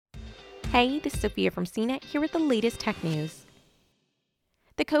Hey, this is Sophia from CNET here with the latest tech news.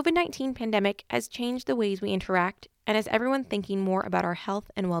 The COVID-19 pandemic has changed the ways we interact and has everyone thinking more about our health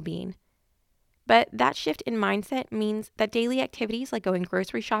and well-being. But that shift in mindset means that daily activities like going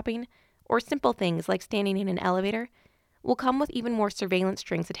grocery shopping or simple things like standing in an elevator will come with even more surveillance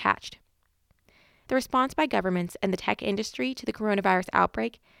strings attached. The response by governments and the tech industry to the coronavirus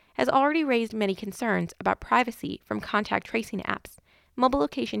outbreak has already raised many concerns about privacy from contact tracing apps, mobile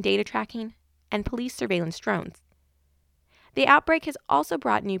location data tracking, and police surveillance drones. The outbreak has also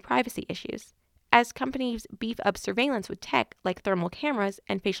brought new privacy issues, as companies beef up surveillance with tech like thermal cameras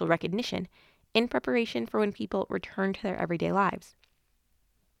and facial recognition in preparation for when people return to their everyday lives.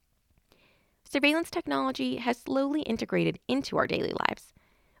 Surveillance technology has slowly integrated into our daily lives,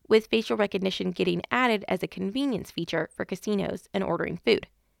 with facial recognition getting added as a convenience feature for casinos and ordering food.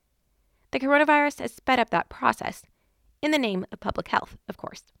 The coronavirus has sped up that process, in the name of public health, of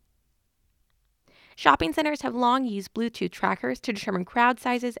course. Shopping centers have long used Bluetooth trackers to determine crowd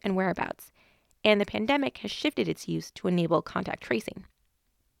sizes and whereabouts, and the pandemic has shifted its use to enable contact tracing.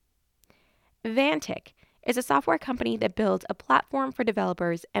 Vantic is a software company that builds a platform for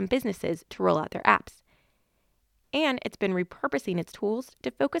developers and businesses to roll out their apps. And it's been repurposing its tools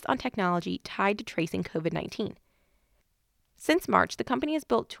to focus on technology tied to tracing COVID-19. Since March, the company has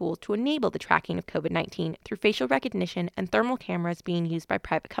built tools to enable the tracking of COVID-19 through facial recognition and thermal cameras being used by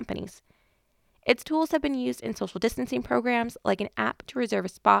private companies. Its tools have been used in social distancing programs like an app to reserve a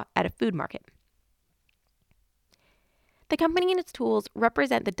spot at a food market. The company and its tools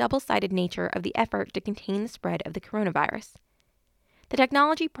represent the double-sided nature of the effort to contain the spread of the coronavirus. The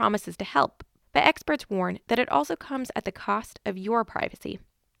technology promises to help, but experts warn that it also comes at the cost of your privacy.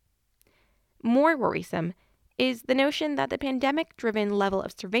 More worrisome is the notion that the pandemic-driven level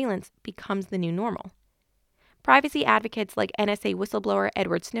of surveillance becomes the new normal. Privacy advocates like NSA whistleblower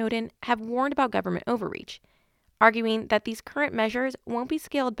Edward Snowden have warned about government overreach, arguing that these current measures won't be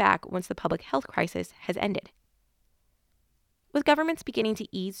scaled back once the public health crisis has ended. With governments beginning to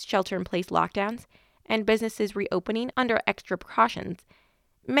ease shelter-in-place lockdowns and businesses reopening under extra precautions,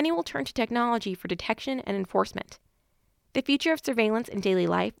 many will turn to technology for detection and enforcement. The future of surveillance in daily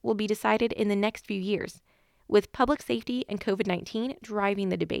life will be decided in the next few years, with public safety and COVID-19 driving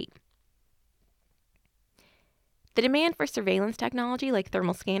the debate. The demand for surveillance technology like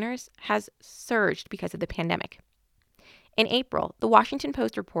thermal scanners has surged because of the pandemic. In April, the Washington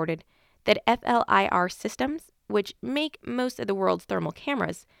Post reported that FLIR Systems, which make most of the world's thermal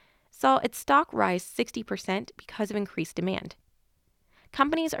cameras, saw its stock rise 60% because of increased demand.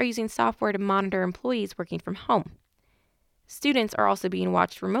 Companies are using software to monitor employees working from home. Students are also being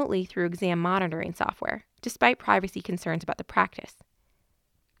watched remotely through exam monitoring software, despite privacy concerns about the practice.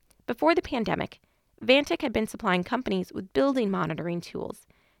 Before the pandemic, Vantic had been supplying companies with building monitoring tools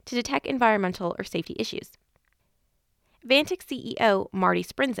to detect environmental or safety issues. Vantic CEO Marty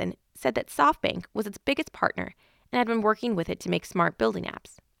Sprinzen said that SoftBank was its biggest partner and had been working with it to make smart building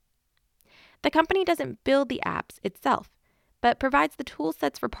apps. The company doesn't build the apps itself, but provides the tool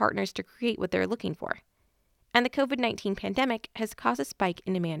sets for partners to create what they're looking for. And the COVID-19 pandemic has caused a spike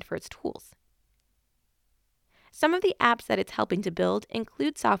in demand for its tools. Some of the apps that it's helping to build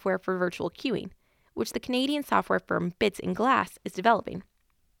include software for virtual queuing, which the Canadian software firm Bits and Glass is developing.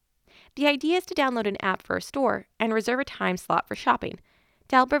 The idea is to download an app for a store and reserve a time slot for shopping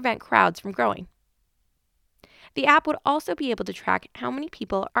to help prevent crowds from growing. The app would also be able to track how many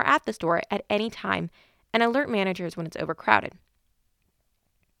people are at the store at any time and alert managers when it's overcrowded.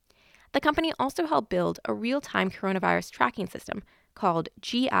 The company also helped build a real-time coronavirus tracking system called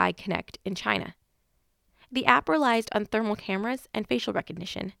GI Connect in China. The app relies on thermal cameras and facial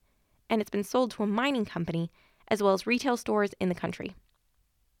recognition, and it's been sold to a mining company as well as retail stores in the country.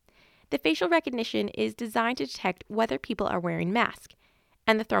 The facial recognition is designed to detect whether people are wearing masks,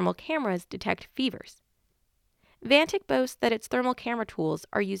 and the thermal cameras detect fevers. Vantic boasts that its thermal camera tools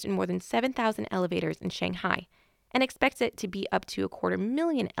are used in more than 7,000 elevators in Shanghai, and expects it to be up to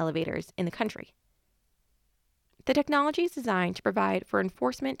 250,000 elevators in the country. The technology is designed to provide for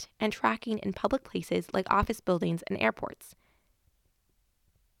enforcement and tracking in public places like office buildings and airports.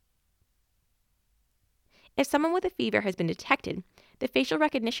 If someone with a fever has been detected, the facial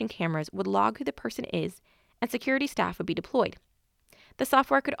recognition cameras would log who the person is, and security staff would be deployed. The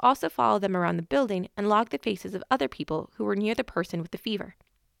software could also follow them around the building and log the faces of other people who were near the person with the fever.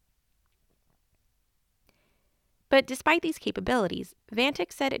 But despite these capabilities,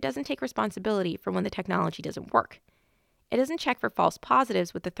 Vantic said it doesn't take responsibility for when the technology doesn't work. It doesn't check for false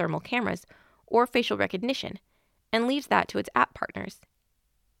positives with the thermal cameras or facial recognition, and leaves that to its app partners.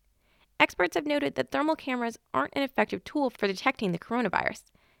 Experts have noted that thermal cameras aren't an effective tool for detecting the coronavirus,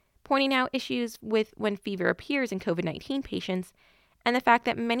 pointing out issues with when fever appears in COVID-19 patients and the fact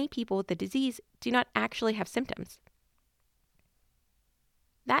that many people with the disease do not actually have symptoms.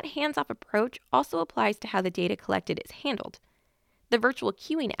 That hands-off approach also applies to how the data collected is handled. The virtual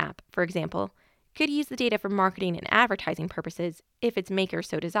queuing app, for example, could use the data for marketing and advertising purposes if its maker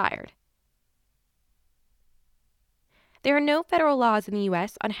so desired. There are no federal laws in the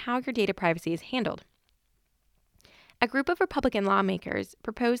U.S. on how your data privacy is handled. A group of Republican lawmakers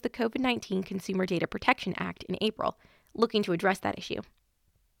proposed the COVID-19 Consumer Data Protection Act in April, looking to address that issue.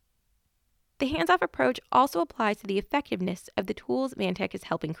 The hands-off approach also applies to the effectiveness of the tools Vantech is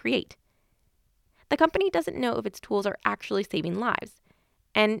helping create. The company doesn't know if its tools are actually saving lives,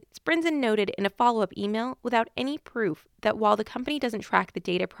 and Sprinzen noted in a follow-up email without any proof that while the company doesn't track the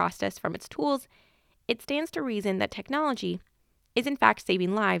data processed from its tools, it stands to reason that technology is in fact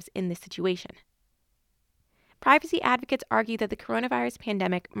saving lives in this situation. Privacy advocates argue that the coronavirus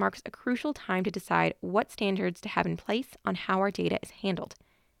pandemic marks a crucial time to decide what standards to have in place on how our data is handled.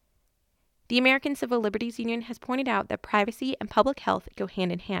 The American Civil Liberties Union has pointed out that privacy and public health go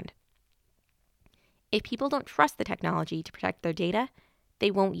hand in hand. If people don't trust the technology to protect their data,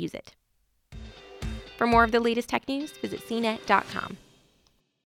 they won't use it. For more of the latest tech news, visit cnet.com.